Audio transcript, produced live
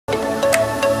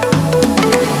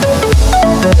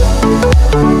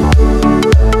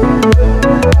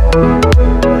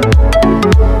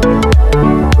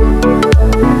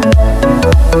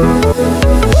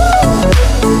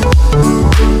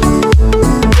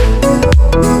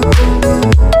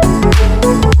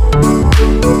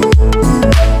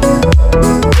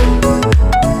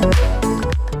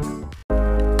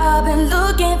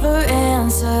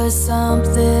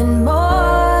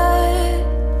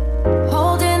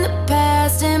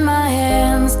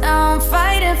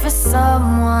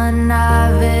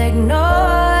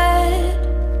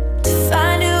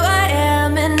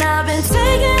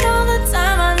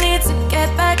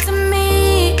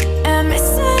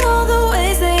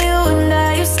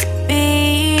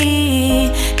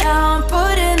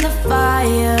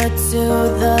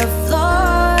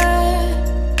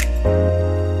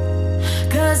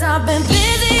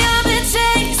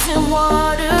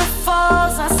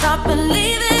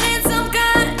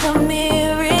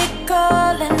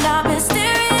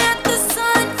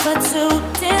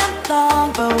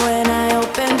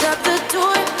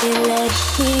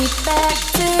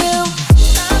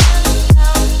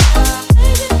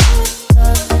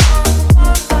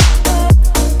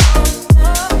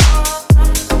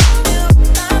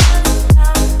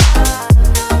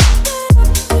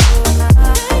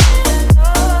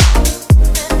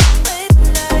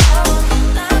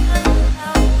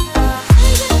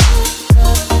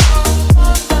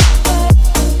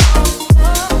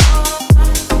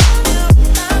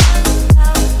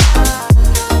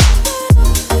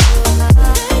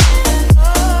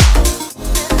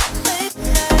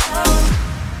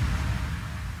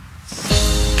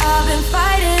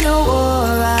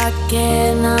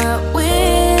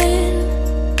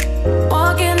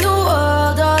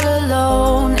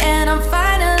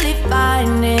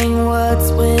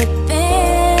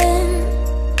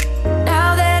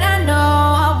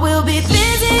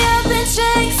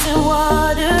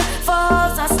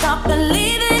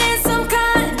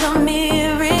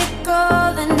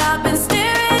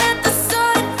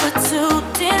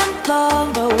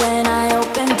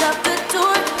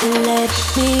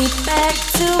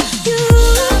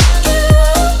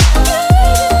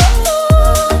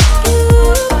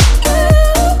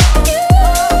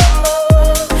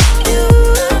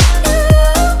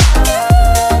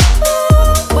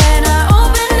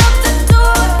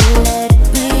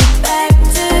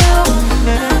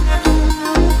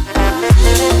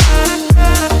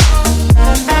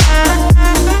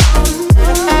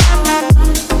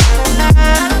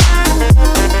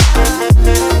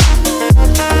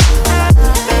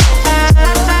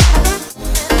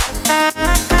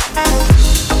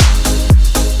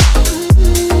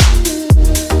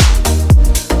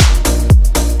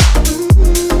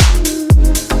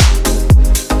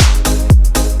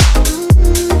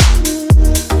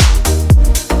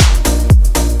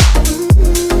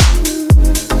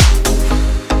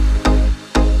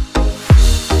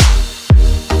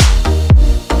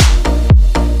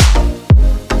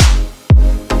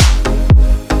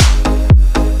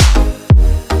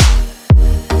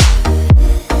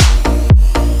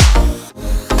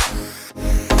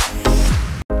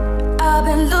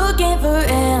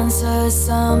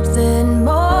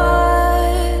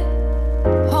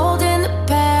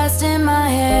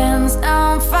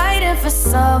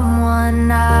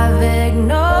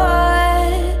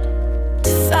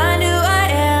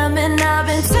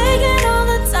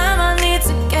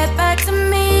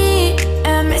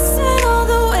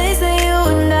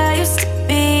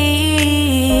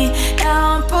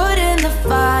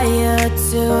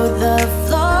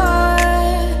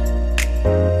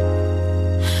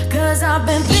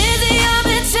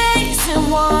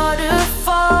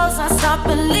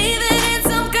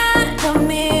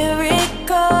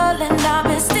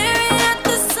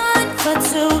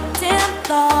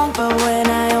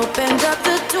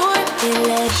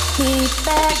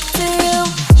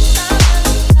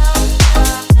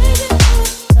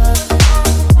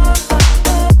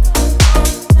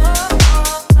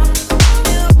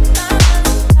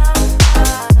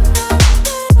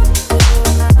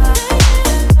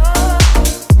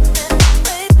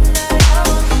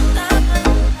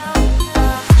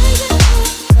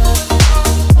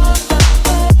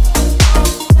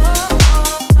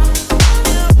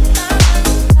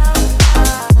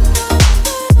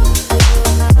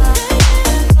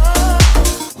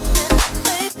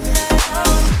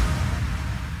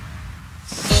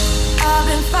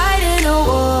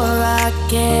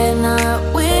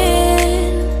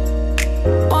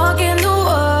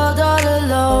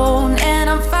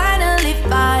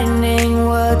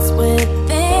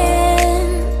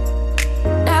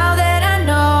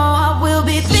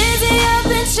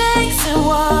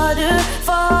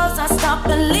waterfalls, I stop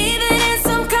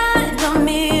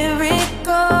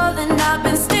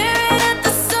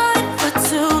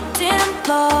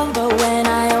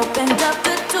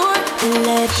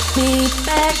me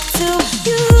back to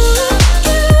you.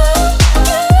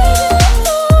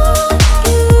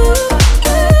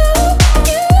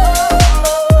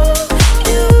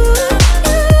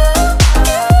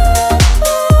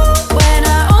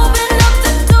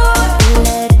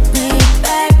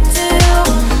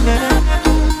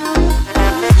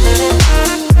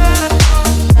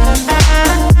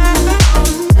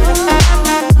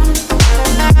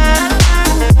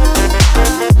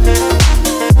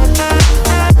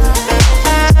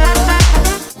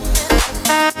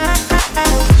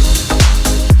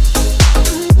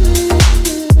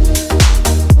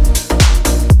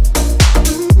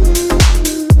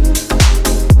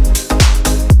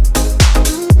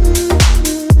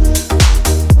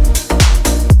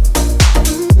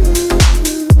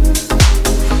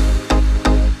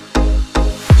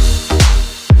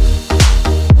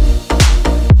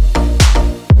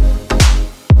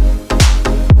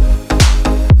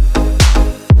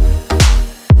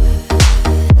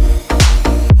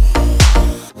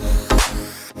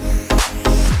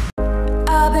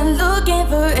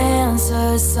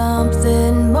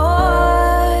 Something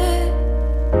more,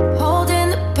 holding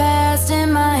the past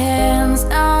in my hands.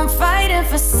 Now I'm fighting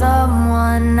for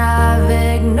someone I've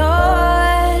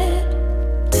ignored,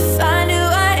 to find who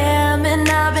I am. And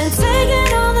I've been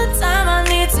taking all the time I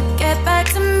need to get back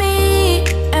to me,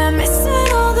 and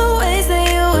missing all the ways that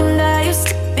you and I used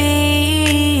to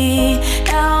be.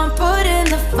 Now I'm putting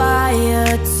the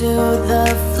fire to the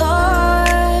floor,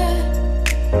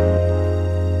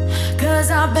 'cause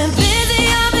I've been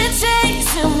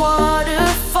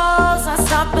waterfalls. I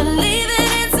stopped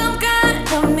believing in some kind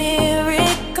of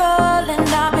miracle, and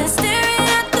I've been staring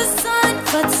at the sun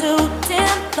for too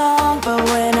damn long. But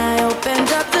when I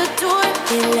opened up the door,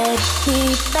 it led me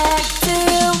back to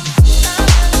you.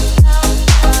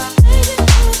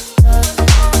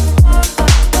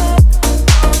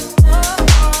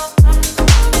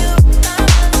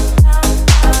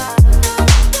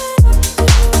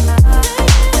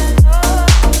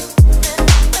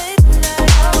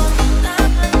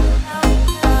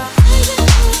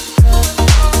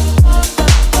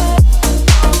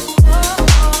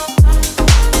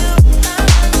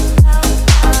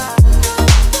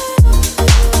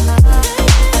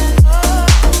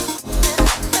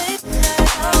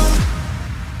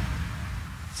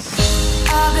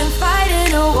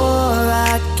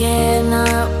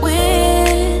 Cannot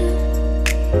win,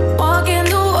 walking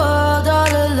the world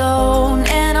all alone,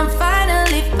 and I'm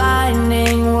finally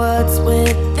finding what's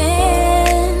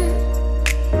within.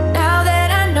 Now that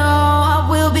I know I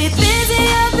will be busy,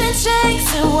 I've been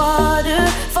chasing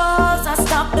waterfalls. I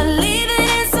stopped believing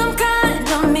in some kind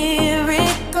of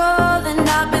miracle, and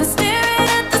I've been staring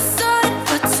at the sun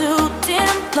for too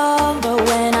damn long. But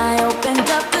when I opened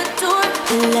up the door,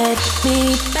 it led me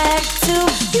back to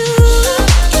you.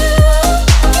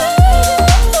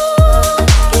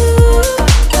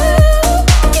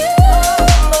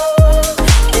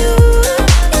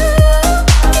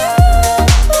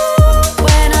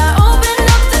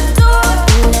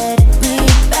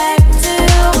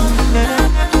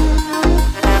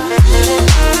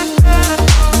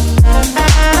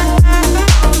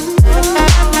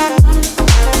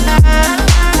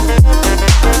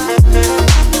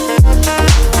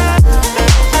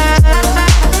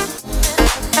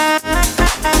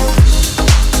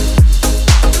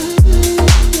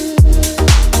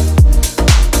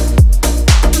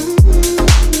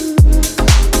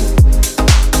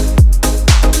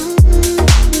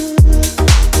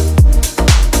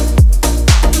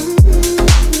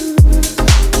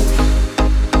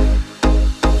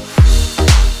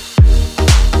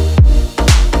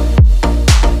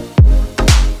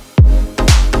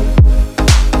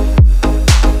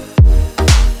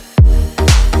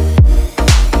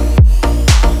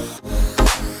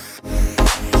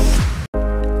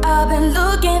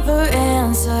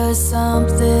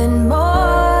 Something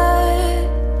more,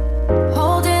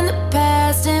 holding the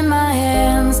past in my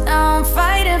hands. Now I'm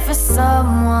fighting for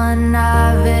someone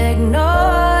I've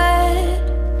ignored,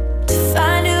 to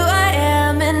find who I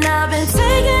am. And I've been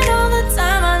taking all the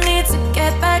time I need to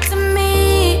get back to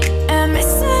me, and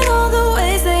missing all the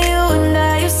ways that you and I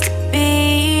used to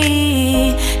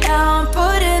be. Now I'm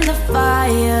putting the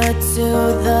fire to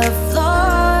the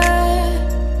floor,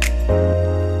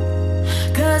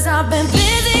 'cause I've been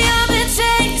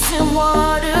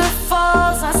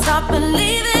waterfalls. I stopped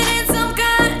believing in some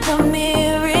kind of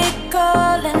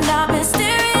miracle, and I've been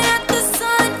staring at the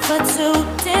sun for too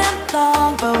damn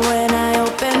long. But when I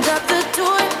opened up the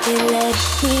door, it led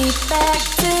me back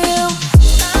to